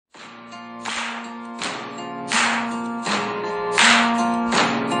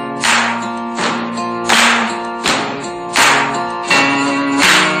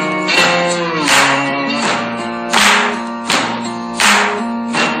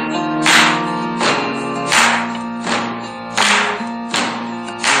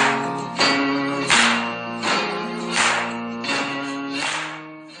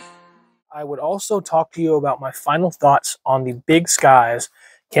also talk to you about my final thoughts on the Big Skies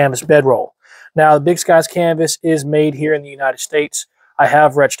canvas bedroll. Now, the Big Skies canvas is made here in the United States. I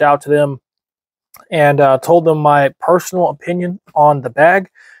have reached out to them and told them my personal opinion on the bag.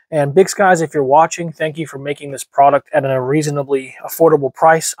 And Big Skies, if you're watching, thank you for making this product at a reasonably affordable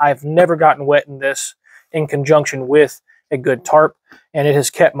price. I've never gotten wet in this in conjunction with a good tarp, and it has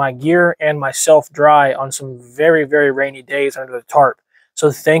kept my gear and myself dry on some very, very rainy days under the tarp.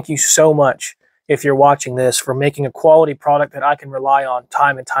 So thank you so much, if you're watching this, for making a quality product that I can rely on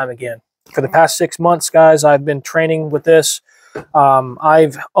time and time again. For the past 6 months, guys, I've been training with this.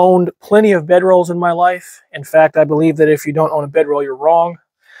 I've owned plenty of bedrolls in my life. In fact, I believe that if you don't own a bedroll, you're wrong.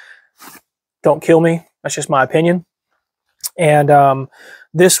 Don't kill me. That's just my opinion. And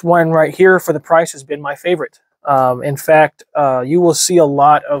this one right here for the price has been my favorite. In fact, you will see a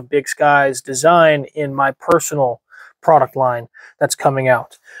lot of Big Skies design in my personal product line that's coming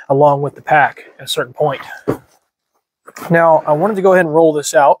out, along with the pack at a certain point. Now, I wanted to go ahead and roll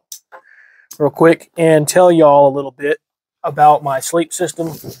this out real quick and tell y'all a little bit about my sleep system.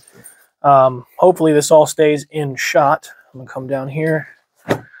 Hopefully this all stays in shot. I'm gonna come down here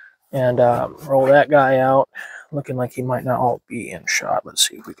and roll that guy out. Looking like he might not all be in shot. Let's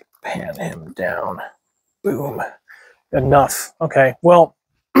see if we can pan him down. Boom. Enough. Okay, well,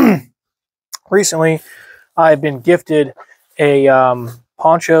 recently I've been gifted a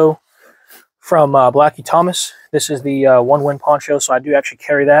poncho from Blackie Thomas. This is the One Wind poncho, so I do actually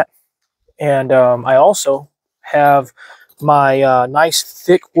carry that. And I also have my nice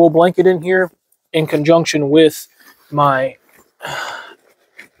thick wool blanket in here in conjunction with my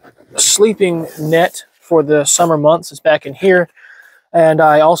sleeping net for the summer months. It's back in here. And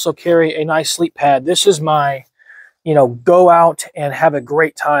I also carry a nice sleep pad. This is my, go out and have a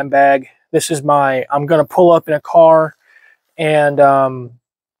great time bag. This is my, I'm going to pull up in a car and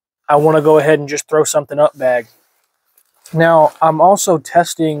I want to go ahead and just throw something up bag. Now, I'm also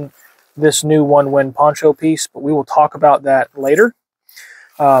testing this new One Wind poncho piece, but we will talk about that later.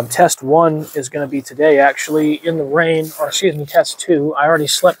 Test 1 is going to be today, actually, in the rain, or excuse me, test 2. I already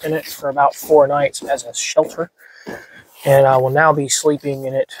slept in it for about 4 nights as a shelter, and I will now be sleeping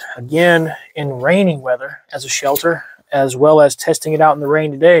in it again in rainy weather as a shelter, as well as testing it out in the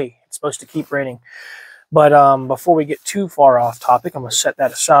rain today. It's supposed to keep raining. But before we get too far off topic, I'm going to set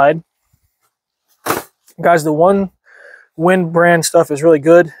that aside. Guys, the One Wind brand stuff is really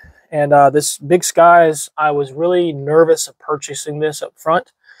good. And this Big Skies, I was really nervous of purchasing this up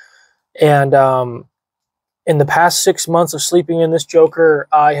front. And in the past 6 months of sleeping in this joker,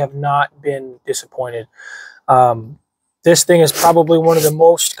 I have not been disappointed. This thing is probably one of the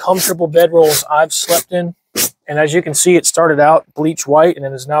most comfortable bedrolls I've slept in. And as you can see, it started out bleach white and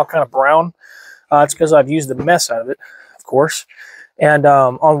it is now kind of brown. It's because I've used the mess out of it, of course. And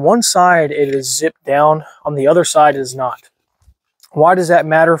on one side, it is zipped down. On the other side, it is not. Why does that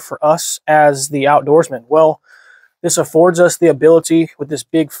matter for us as the outdoorsmen? Well, this affords us the ability with this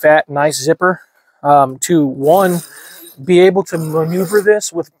big, fat, nice zipper to, one, be able to maneuver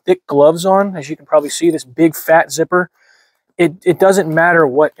this with thick gloves on. As you can probably see, this big, fat zipper. It doesn't matter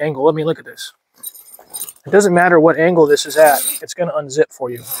what angle. Let me look at this. It doesn't matter what angle this is at. It's going to unzip for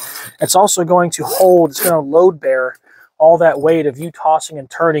you. It's also going to hold, it's going to load bear all that weight of you tossing and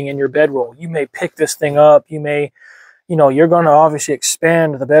turning in your bedroll. You may pick this thing up. You may... you're going to obviously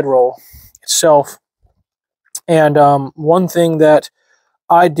expand the bedroll itself. And one thing that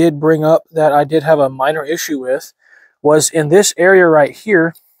I did bring up that I did have a minor issue with was in this area right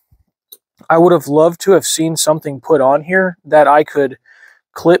here, I would have loved to have seen something put on here that I could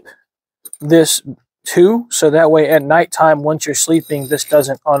clip this to, so that way at nighttime, once you're sleeping, this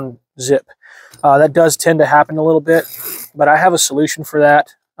doesn't unzip. That does tend to happen a little bit, but I have a solution for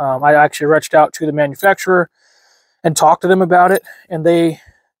that. I actually reached out to the manufacturer and talk to them about it, and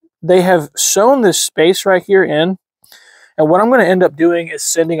they have sewn this space right here in. And what I'm going to end up doing is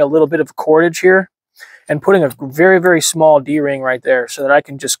sending a little bit of cordage here and putting a very, very small D-ring right there so that I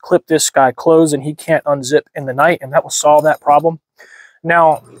can just clip this guy closed and he can't unzip in the night, and that will solve that problem.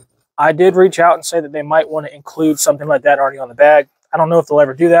 Now, I did reach out and say that they might want to include something like that already on the bag. I don't know if they'll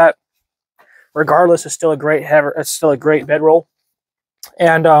ever do that. Regardless, it's still a great bedroll,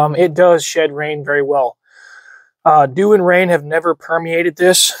 and it does shed rain very well. Dew and rain have never permeated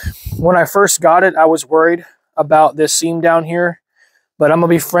this. When I first got it, I was worried about this seam down here, but I'm gonna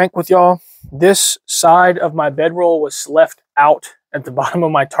be frank with y'all. This side of my bedroll was left out at the bottom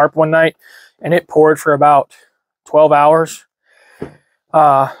of my tarp one night, and it poured for about 12 hours.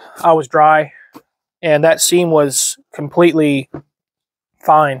 I was dry, and that seam was completely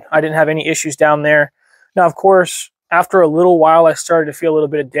fine. I didn't have any issues down there. Now, of course, after a little while, I started to feel a little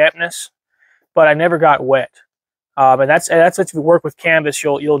bit of dampness. but I never got wet. And that's if you work with canvas,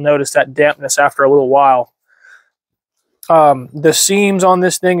 you'll notice that dampness after a little while. The seams on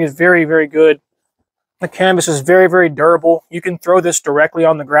this thing is very, very good. The canvas is very, very durable. You can throw this directly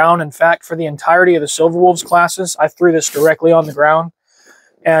on the ground. In fact, for the entirety of the Silverwolves classes, I threw this directly on the ground.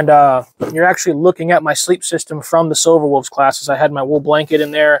 And you're actually looking at my sleep system from the Silverwolves classes. I had my wool blanket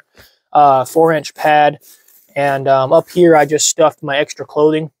in there, 4-inch pad, and up here I just stuffed my extra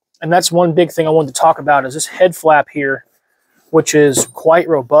clothing. And that's one big thing I wanted to talk about is this head flap here, which is quite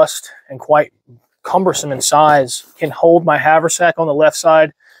robust and quite cumbersome in size, can hold my haversack on the left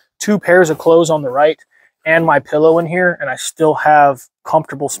side, 2 pairs of clothes on the right, and my pillow in here, and I still have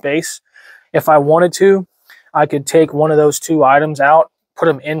comfortable space. If I wanted to, I could take one of those 2 items out, put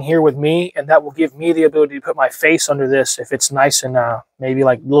them in here with me, and that will give me the ability to put my face under this if it's nice and maybe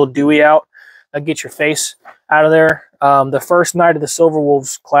like a little dewy out. That'll get your face out of there. The first night of the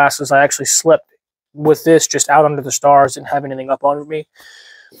Silverwolves classes, I actually slept with this just out under the stars, didn't have anything up under me.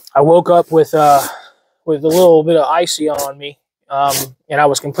 I woke up with a little bit of icy on me, and I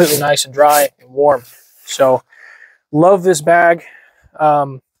was completely nice and dry and warm. So, love this bag.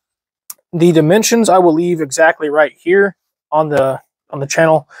 The dimensions I will leave exactly right here on the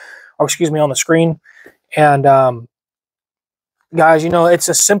channel, or excuse me, on the screen. And guys, you know, it's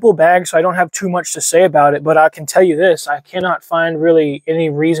a simple bag, so I don't have too much to say about it, but I can tell you this, I cannot find really any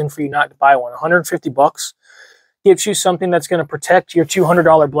reason for you not to buy one. 150 bucks gives you something that's going to protect your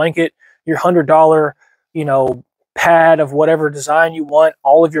 $200 blanket, your $100, you know, pad of whatever design you want,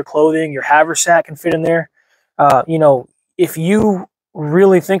 all of your clothing, your haversack can fit in there. You know, if you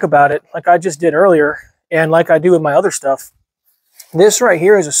really think about it, like I just did earlier, and like I do with my other stuff, this right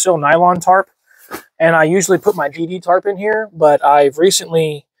here is a Sil nylon tarp. And I usually put my DD tarp in here, but I've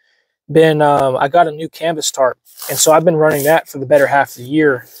recently been, I got a new canvas tarp. And so I've been running that for the better half of the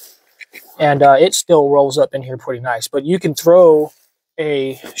year. And it still rolls up in here pretty nice. But you can throw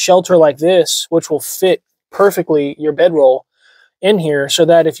a shelter like this, which will fit perfectly your bedroll in here, so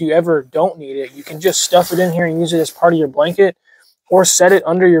that if you ever don't need it, you can just stuff it in here and use it as part of your blanket, or set it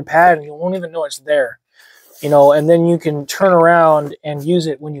under your pad and you won't even know it's there. You know, and then you can turn around and use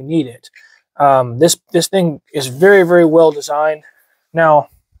it when you need it. This thing is very, very well designed. Now,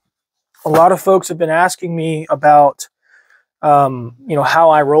 a lot of folks have been asking me about, you know,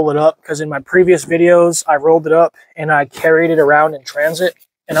 how I roll it up, because in my previous videos, I rolled it up and I carried it around in transit.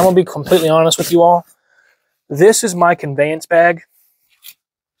 And I'm going to be completely honest with you all. This is my conveyance bag.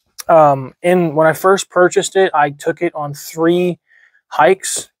 When I first purchased it, I took it on 3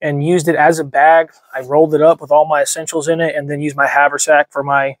 hikes and used it as a bag. I rolled it up with all my essentials in it, and then used my haversack for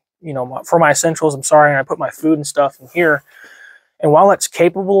my, you know, for my essentials. I'm sorry, and I put my food and stuff in here. And while it's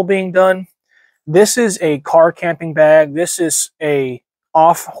capable of being done, this is a car camping bag. This is a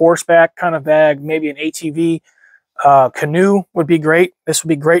off horseback kind of bag, maybe an ATV. Canoe would be great. This would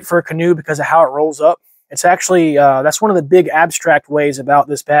be great for a canoe because of how it rolls up. It's actually, that's one of the big abstract ways about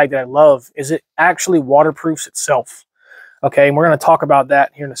this bag that I love, is it actually waterproofs itself. Okay, and we're going to talk about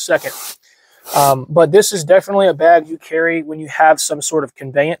that here in a second. But this is definitely a bag you carry when you have some sort of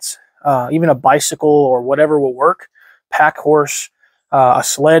conveyance. Even a bicycle or whatever will work. Pack horse, a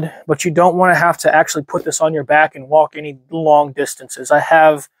sled. But you don't want to have to actually put this on your back and walk any long distances. I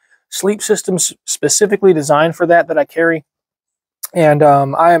have sleep systems specifically designed for that I carry. And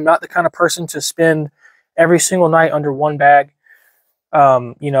I am not the kind of person to spend every single night under one bag.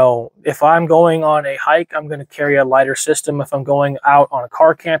 You know, if I'm going on a hike, I'm going to carry a lighter system. If I'm going out on a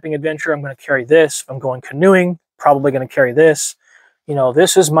car camping adventure, I'm going to carry this. If I'm going canoeing, probably going to carry this. You know,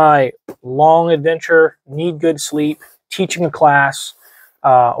 this is my long adventure, need good sleep, teaching a class,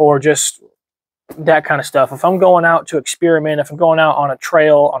 or just that kind of stuff. If I'm going out to experiment, if I'm going out on a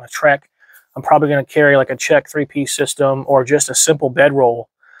trail, on a trek, I'm probably going to carry like a check 3-piece system, or just a simple bedroll.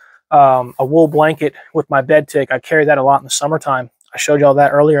 A wool blanket with my bed tick. I carry that a lot in the summertime. I showed y'all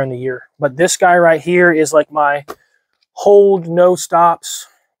that earlier in the year. But this guy right here is like my hold, no stops,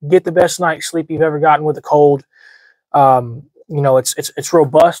 get the best night's sleep you've ever gotten with a cold. You know, it's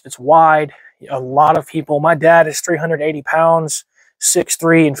robust, it's wide. A lot of people, my dad is 380 pounds,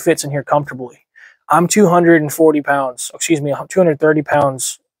 6'3", and fits in here comfortably. I'm 240 pounds, excuse me, 230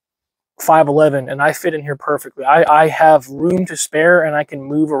 pounds, 5'11", and I fit in here perfectly. I have room to spare, and I can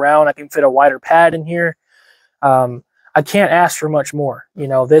move around. I can fit a wider pad in here. I can't ask for much more. You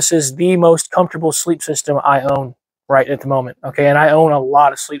know, this is the most comfortable sleep system I own right at the moment. Okay, and I own a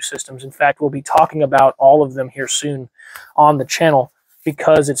lot of sleep systems. In fact, we'll be talking about all of them here soon on the channel,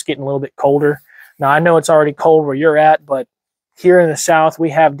 because it's getting a little bit colder. Now, I know it's already cold where you're at, but here in the South, we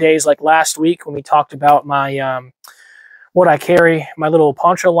have days like last week when we talked about my what I carry, my little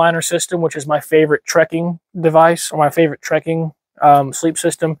poncho liner system, which is my favorite trekking device, or my favorite trekking sleep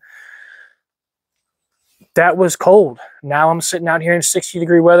system. That was cold. Now I'm sitting out here in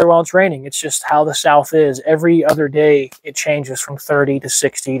 60-degree weather while it's raining. It's just how the South is. Every other day it changes from 30 to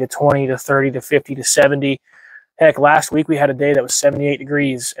 60 to 20 to 30 to 50 to 70. Heck, last week we had a day that was 78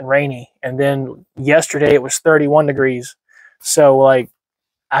 degrees and rainy. And then yesterday it was 31 degrees. So, like,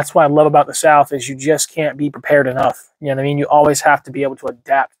 that's what I love about the South is you just can't be prepared enough. You know what I mean? You always have to be able to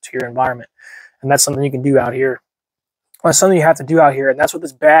adapt to your environment. And that's something you can do out here. Well, that's something you have to do out here. And that's what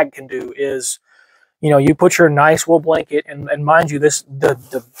this bag can do is, you know, you put your nice wool blanket, and mind you,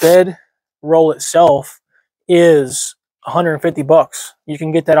 the bed roll itself is $150. You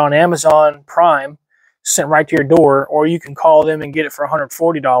can get that on Amazon Prime, sent right to your door, or you can call them and get it for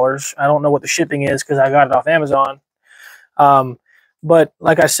 $140. I don't know what the shipping is because I got it off Amazon. But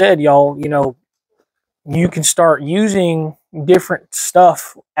like I said, y'all, you know, you can start using different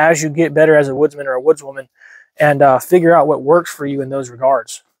stuff as you get better as a woodsman or a woodswoman, and figure out what works for you in those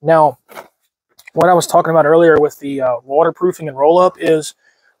regards. Now, what I was talking about earlier with the waterproofing and roll-up is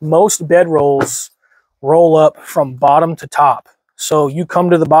most bedrolls roll up from bottom to top. So you come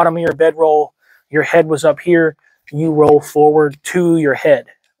to the bottom of your bedroll, your head was up here, you roll forward to your head.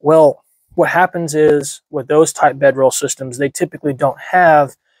 Well, what happens is with those type bedroll systems, they typically don't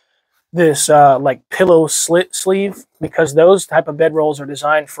have this like pillow slit sleeve, because those type of bedrolls are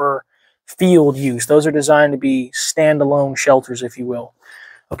designed for field use. Those are designed to be standalone shelters, if you will.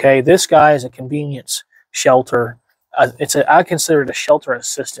 Okay, this guy is a convenience shelter. I consider it a shelter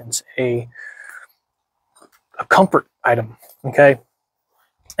assistance, a comfort item. Okay,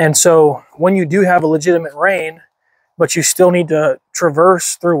 and so when you do have a legitimate rain, but you still need to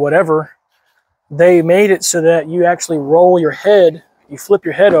traverse through whatever, they made it so that you actually roll your head, you flip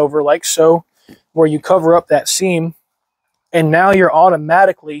your head over like so, where you cover up that seam, and now you're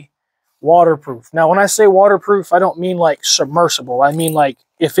automatically waterproof. Now, when I say waterproof, I don't mean like submersible. I mean like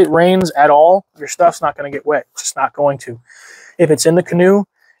if it rains at all, your stuff's not going to get wet. It's just not going to. If it's in the canoe,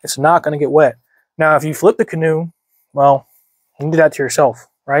 it's not going to get wet. Now, if you flip the canoe, well, you can do that to yourself,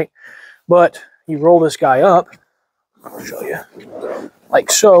 right? But you roll this guy up, I'll show you,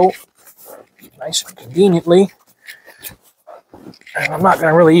 like so, nice and conveniently. And I'm not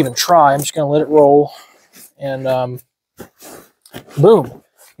going to really even try. I'm just going to let it roll. And boom,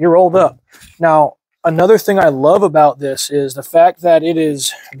 you're rolled up. Now, another thing I love about this is the fact that it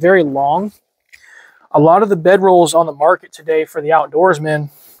is very long. A lot of the bedrolls on the market today for the outdoorsmen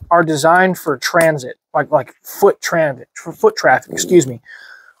are designed for transit, like foot traffic, excuse me,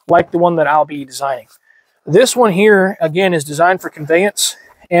 like the one that I'll be designing. This one here, again, is designed for conveyance,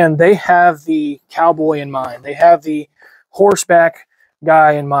 and they have the cowboy in mind. They have the horseback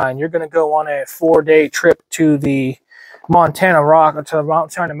guy in mind. You're going to go on a 4-day trip to the Montana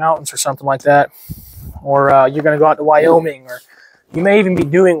mountains or something like that, or you're going to go out to Wyoming, or you may even be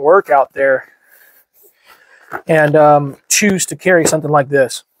doing work out there and choose to carry something like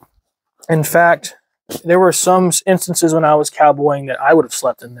this. In fact, there were some instances when I was cowboying that I would have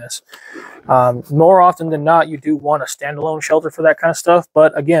slept in this. More often than not, you do want a standalone shelter for that kind of stuff.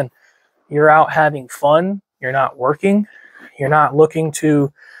 But again, you're out having fun. You're not working. You're not looking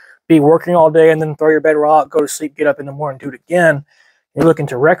to be working all day and then throw your bed out, go to sleep, get up in the morning, do it again. You're looking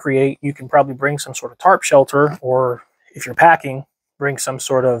to recreate. You can probably bring some sort of tarp shelter, or if you're packing, bring some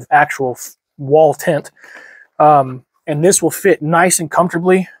sort of actual wall tent. And this will fit nice and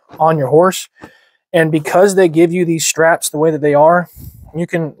comfortably on your horse. And because they give you these straps the way that they are, you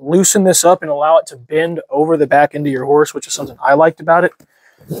can loosen this up and allow it to bend over the back end of your horse, which is something I liked about it.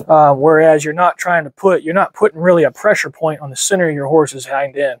 Whereas you're not putting really a pressure point on the center of your horse's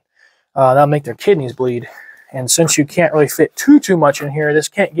hind end. That'll make their kidneys bleed. And since you can't really fit too much in here, this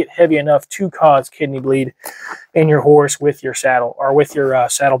can't get heavy enough to cause kidney bleed in your horse with your saddle or with your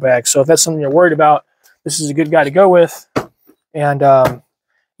saddlebag. So if that's something you're worried about, this is a good guy to go with. And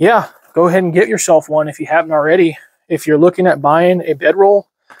yeah, go ahead and get yourself one if you haven't already. If you're looking at buying a bedroll,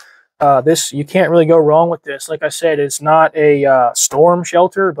 you can't really go wrong with this. Like I said, it's not a storm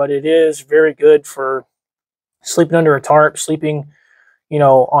shelter, but it is very good for sleeping under a tarp, sleeping, you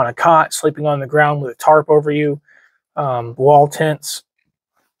know, on a cot, sleeping on the ground with a tarp over you, wall tents,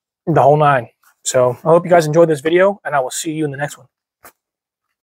 the whole nine. So I hope you guys enjoyed this video, and I will see you in the next one.